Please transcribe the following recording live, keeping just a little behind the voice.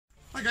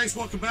Hi guys,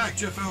 welcome back.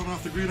 Jeff Allen,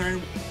 Off The Gridiron.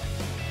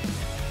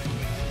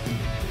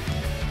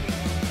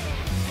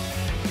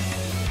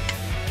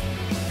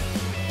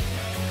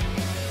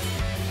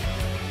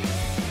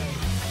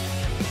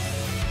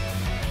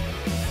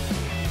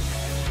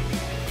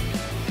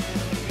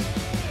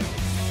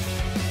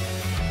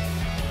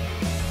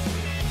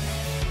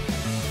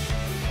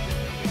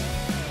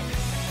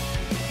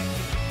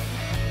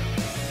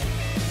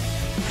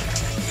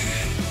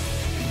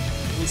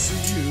 We'll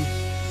see you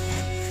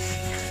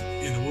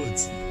in the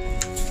woods.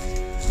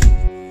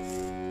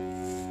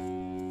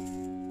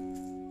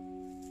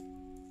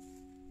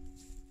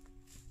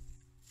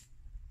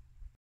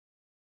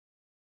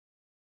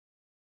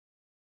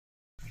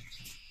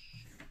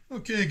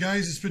 Okay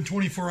guys, it's been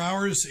 24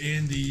 hours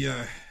and the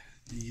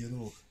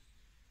little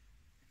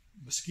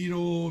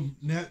mosquito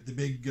net, the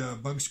big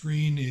bug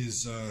screen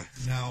is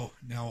now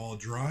all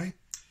dry.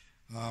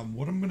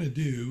 What I'm going to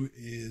do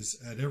is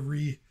at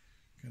every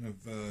kind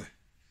of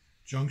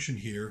junction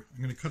here,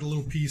 I'm going to cut a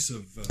little piece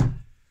of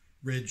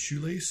red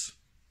shoelace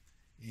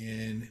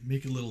and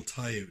make a little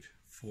tie out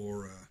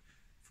for a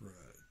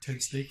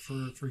tent stake,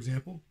 for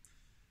example,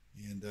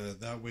 and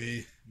that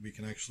way we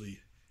can actually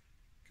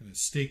kind of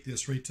stake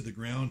this right to the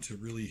ground to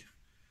really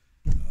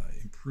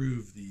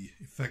improve the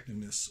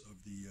effectiveness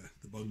of the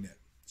bug net.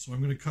 So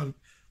I'm going to cut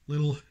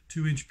little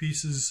 2-inch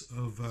pieces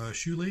of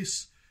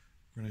shoelace.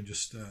 We're going to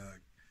just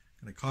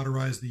kind of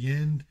cauterize the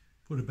end,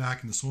 put it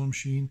back in the sewing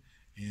machine,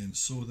 and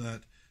sew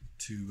that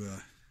to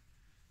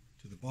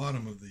the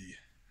bottom of the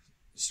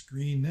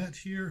screen net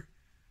here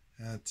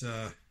at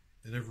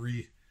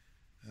every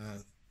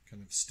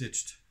kind of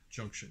stitched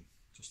junction,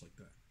 just like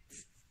that.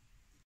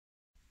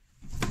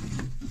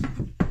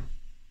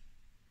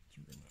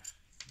 So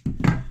we're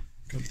going to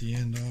cut the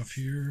end off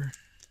here.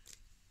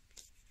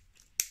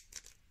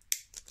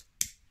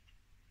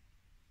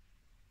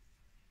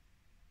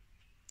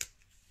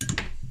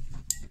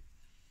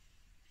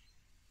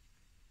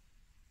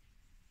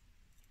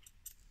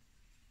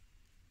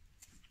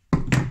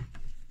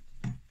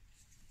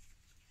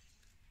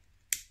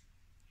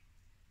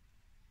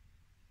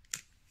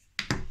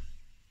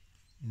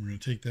 We're going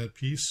to take that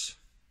piece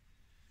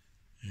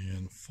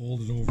and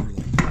fold it over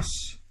like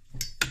this,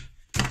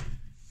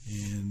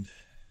 and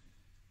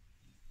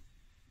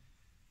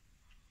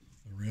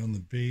around the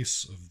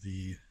base of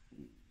the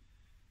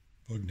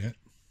bug net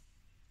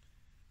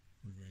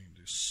we're going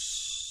to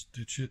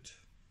stitch it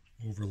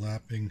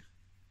overlapping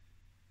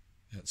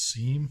that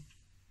seam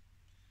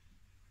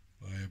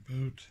by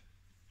about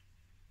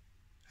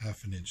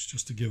 1/2 inch,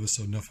 just to give us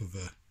enough of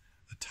a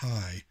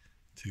tie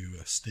to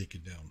stake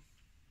it down.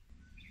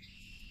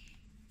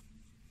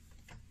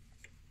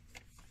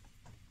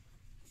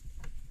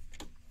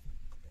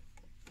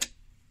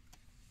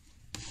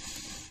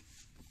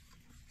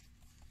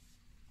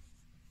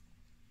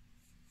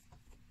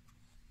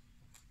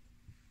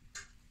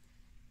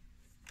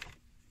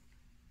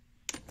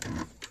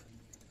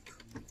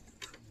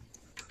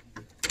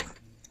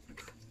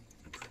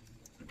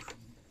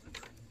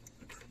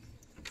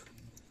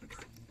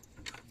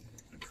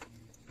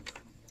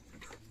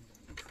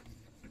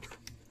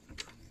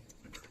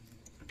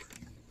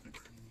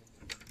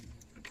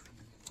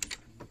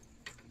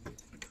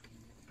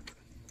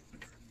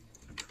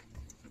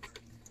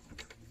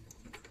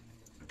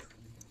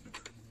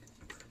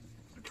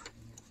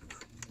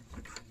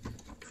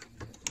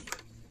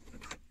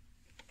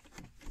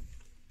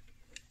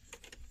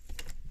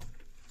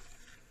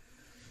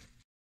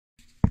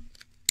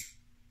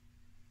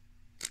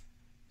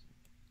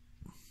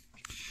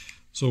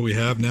 So what we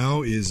have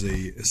now is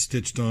a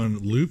stitched on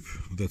loop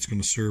that's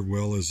going to serve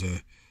well as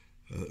a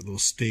little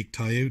stake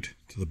tie out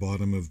to the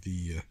bottom of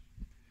the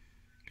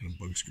kind of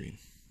bug screen.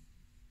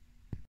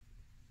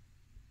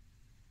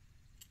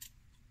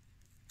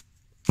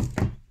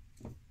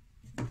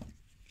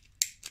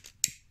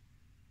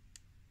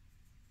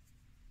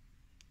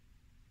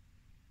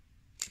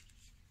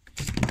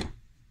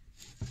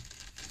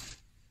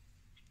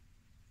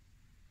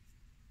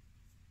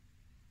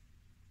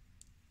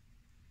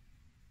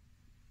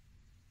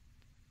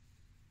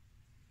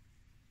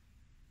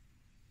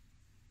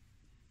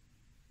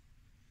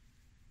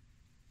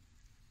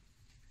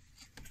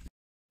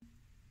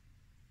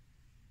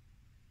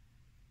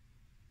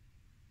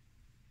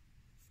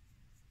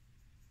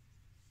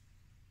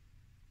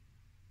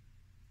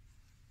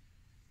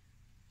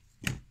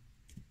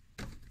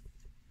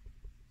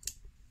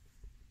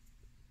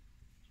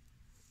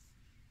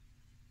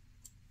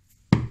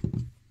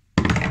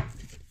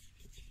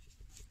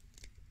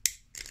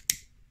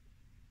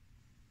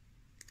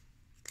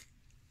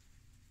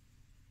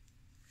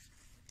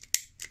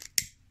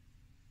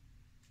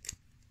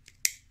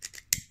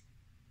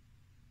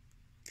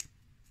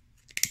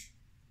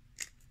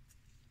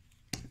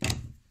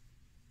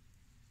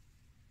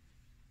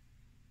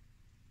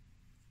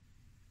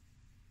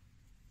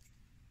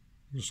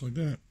 Just like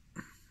that.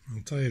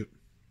 I'll tie it.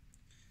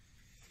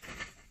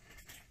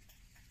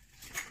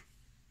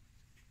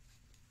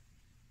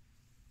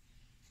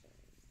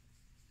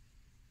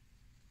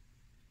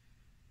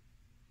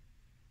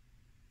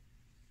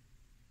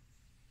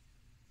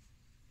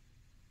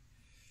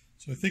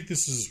 So I think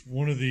this is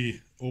one of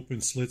the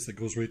open slits that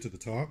goes right to the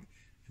top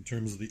in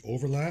terms of the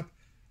overlap.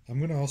 I'm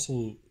going to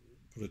also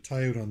put a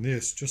tie out on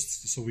this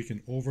just so we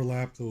can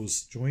overlap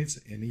those joints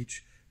and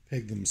each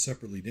peg them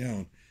separately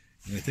down.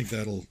 And I think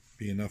that'll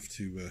be enough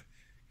to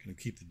kind of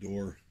keep the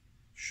door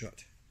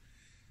shut,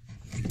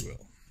 if you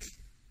will.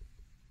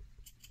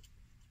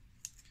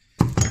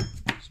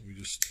 So we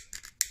just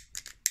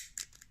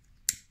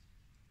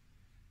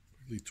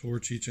quickly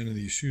torch each end of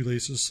these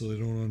shoelaces so they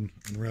don't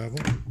unravel.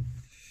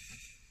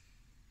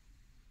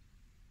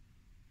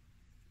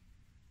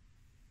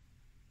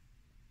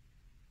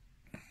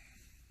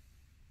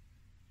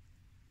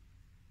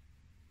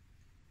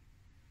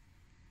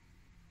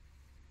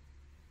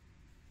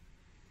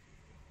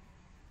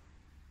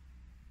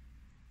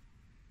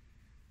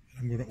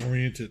 I'm going to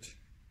orient it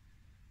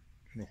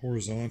kind of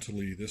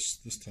horizontally this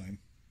time,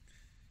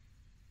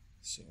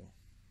 so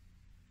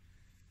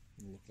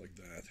it'll look like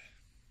that.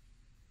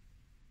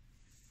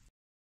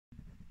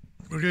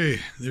 Okay,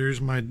 there's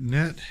my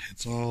net.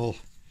 It's all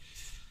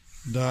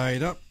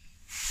dyed up,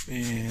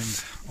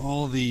 and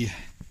all the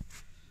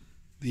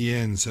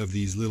ends have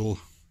these little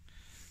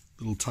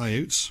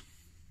tie outs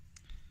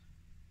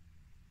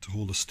to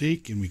hold a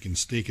stake, and we can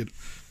stake it.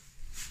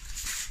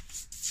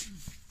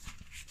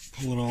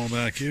 Pull it all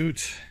back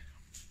out,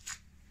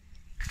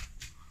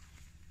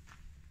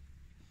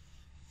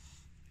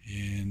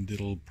 and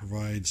it'll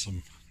provide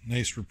some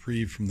nice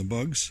reprieve from the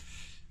bugs.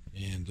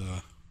 And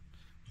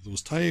with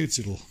those tie outs,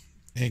 it'll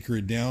anchor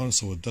it down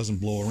so it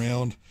doesn't blow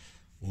around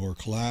or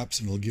collapse,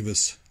 and it'll give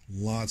us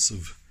lots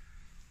of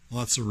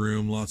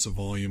room, lots of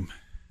volume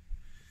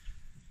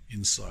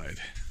inside.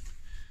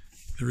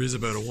 There is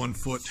about a 1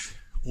 foot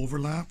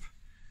overlap,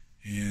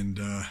 and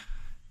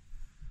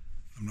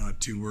I'm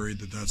not too worried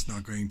that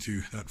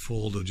that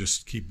fold will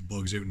just keep the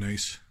bugs out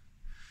nice.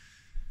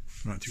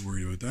 I'm not too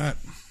worried about that.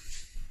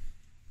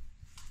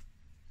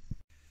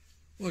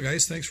 Well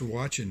guys, thanks for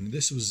watching.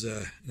 This was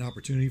an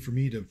opportunity for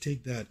me to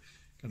take that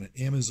kind of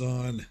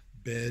Amazon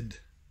bed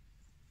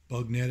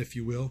bug net, if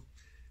you will,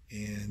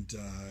 and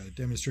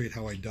demonstrate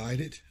how I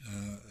dyed it,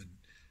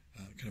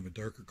 kind of a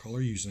darker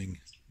color using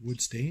wood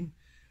stain.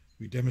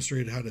 We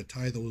demonstrated how to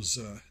tie those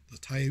the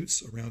tie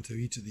outs around to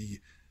each of the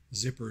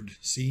zippered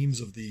seams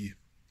of the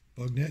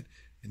bug net,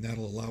 and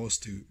that'll allow us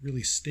to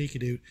really stake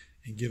it out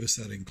and give us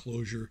that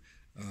enclosure,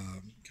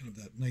 kind of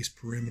that nice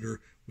perimeter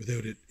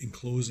without it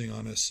enclosing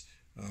on us,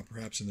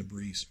 perhaps in the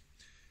breeze.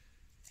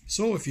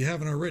 So if you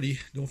haven't already,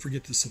 don't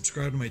forget to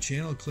subscribe to my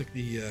channel. Click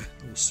the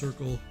little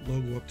circle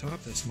logo up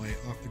top. That's my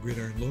Off The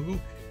Gridiron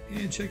logo.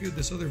 And check out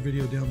this other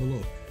video down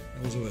below.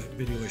 That was a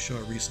video I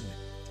shot recently.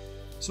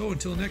 So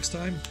until next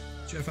time,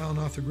 Jeff Allen,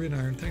 Off The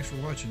Gridiron. Thanks for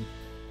watching.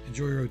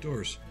 Enjoy your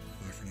outdoors.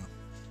 Bye for now.